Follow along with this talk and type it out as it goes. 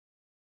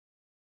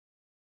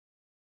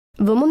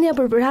Vëmendja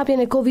për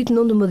përhapjen e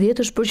COVID-19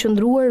 është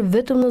përqendruar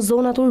vetëm në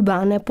zonat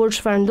urbane, por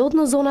çfarë ndodh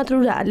në zonat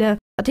rurale?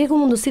 Atje ku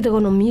mundësitë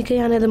ekonomike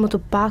janë edhe më të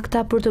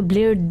pakta për të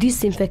blerë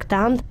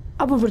disinfektant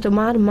apo për të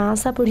marrë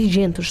masa për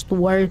higjienë të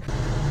shtuar.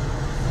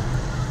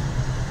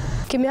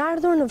 Kemi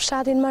ardhur në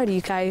fshatin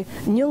Marikaj,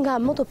 një nga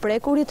më të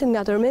prekurit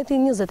nga tërmeti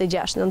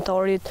 26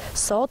 nëntorit.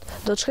 Sot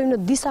do të shkojmë në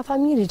disa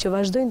familje që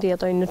vazhdojnë të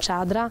jetojnë në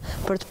çadra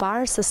për të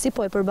parë se si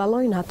po e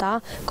përballojnë ata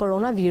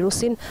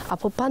koronavirusin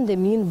apo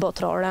pandeminë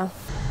botërore.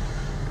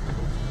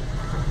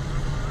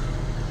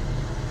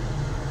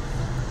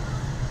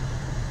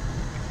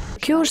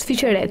 Kjo është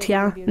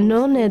fiqeretja,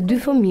 nënë e 2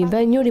 fëmijëve,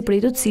 njëri prej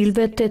të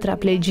cilëve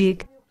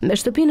tetraplegjik. Me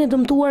shtëpinë e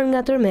dëmtuar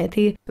nga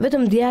tërmeti,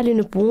 vetëm djali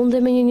në punë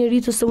dhe me një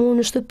njerëz të sëmurë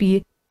në shtëpi,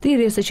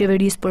 thirrjes së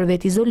qeverisë për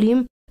vet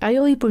izolim,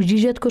 ajo i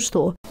përgjigjet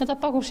kështu. Ata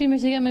pak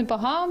ushqime që kemi pa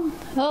ham,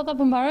 edhe ata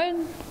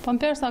përmbarojnë,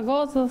 pampersa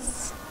gocës,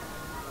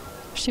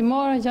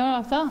 ushqimore,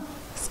 gjëra këta.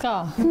 Ska.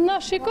 Na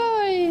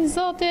shikoj,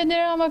 zoti Edi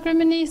Rama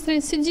kryeministri,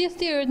 si gjithë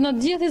tjerët, në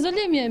gjithë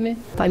izolim jemi.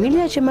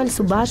 Familja që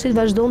Malsubashit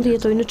vazhdon të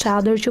jetojë në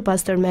çadër që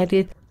pas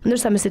tërmetit,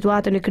 ndërsa me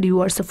situatën e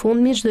krijuar së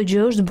fundmi çdo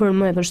gjë është bërë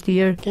më e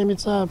vështirë. Kemi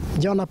ca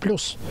gjëna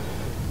plus.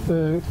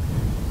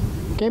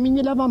 Kemi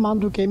një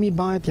lavamandu, kemi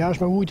banjë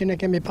jashtë, me ujin e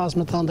kemi pas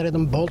me të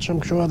drejtën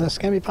bollshëm, kështu edhe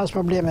s'kemi pas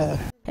probleme.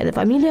 Edhe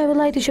familja e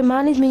vëllait të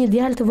Qemalit me një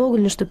djalë të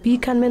vogël në shtëpi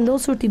kanë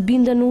vendosur t'i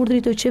binden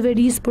urdhrit të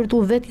qeverisë për t'u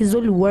vet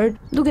izoluar,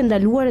 duke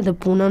ndaluar edhe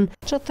punën.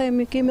 Çfarë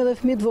themi, kemi edhe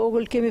fëmijë të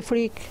vogël, kemi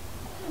frikë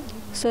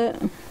se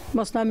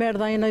mos na merr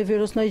ndonjë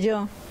virus në gjë,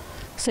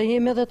 se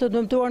jemi edhe të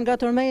dëmtuar nga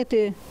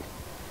tërmeti.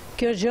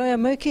 Kjo është gjëja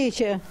më e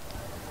keqe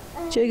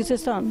që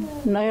ekziston.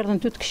 Na erdhën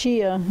dy të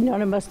këqija,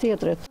 njëri mbas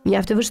tjetrit.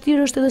 Mjaft e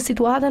vështirë është edhe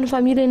situata në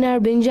familjen e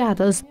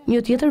Arbengjatës,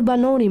 një tjetër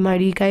banor i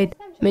Marikajt.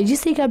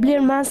 Megjithëse i ka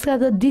bler maska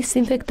dhe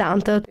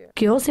disinfektantët,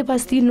 kjo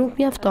sipas tij nuk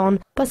mjafton,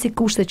 pasi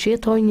kushtet që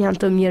jetojnë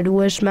janë të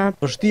mjerueshme.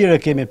 Vështirë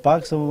kemi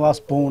pak, se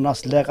as punë,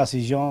 as lek, as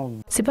gjë.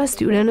 Sipas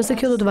tyre, nëse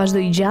kjo do të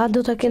vazhdojë gjatë,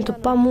 do ta kenë të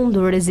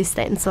pamundur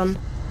rezistencën.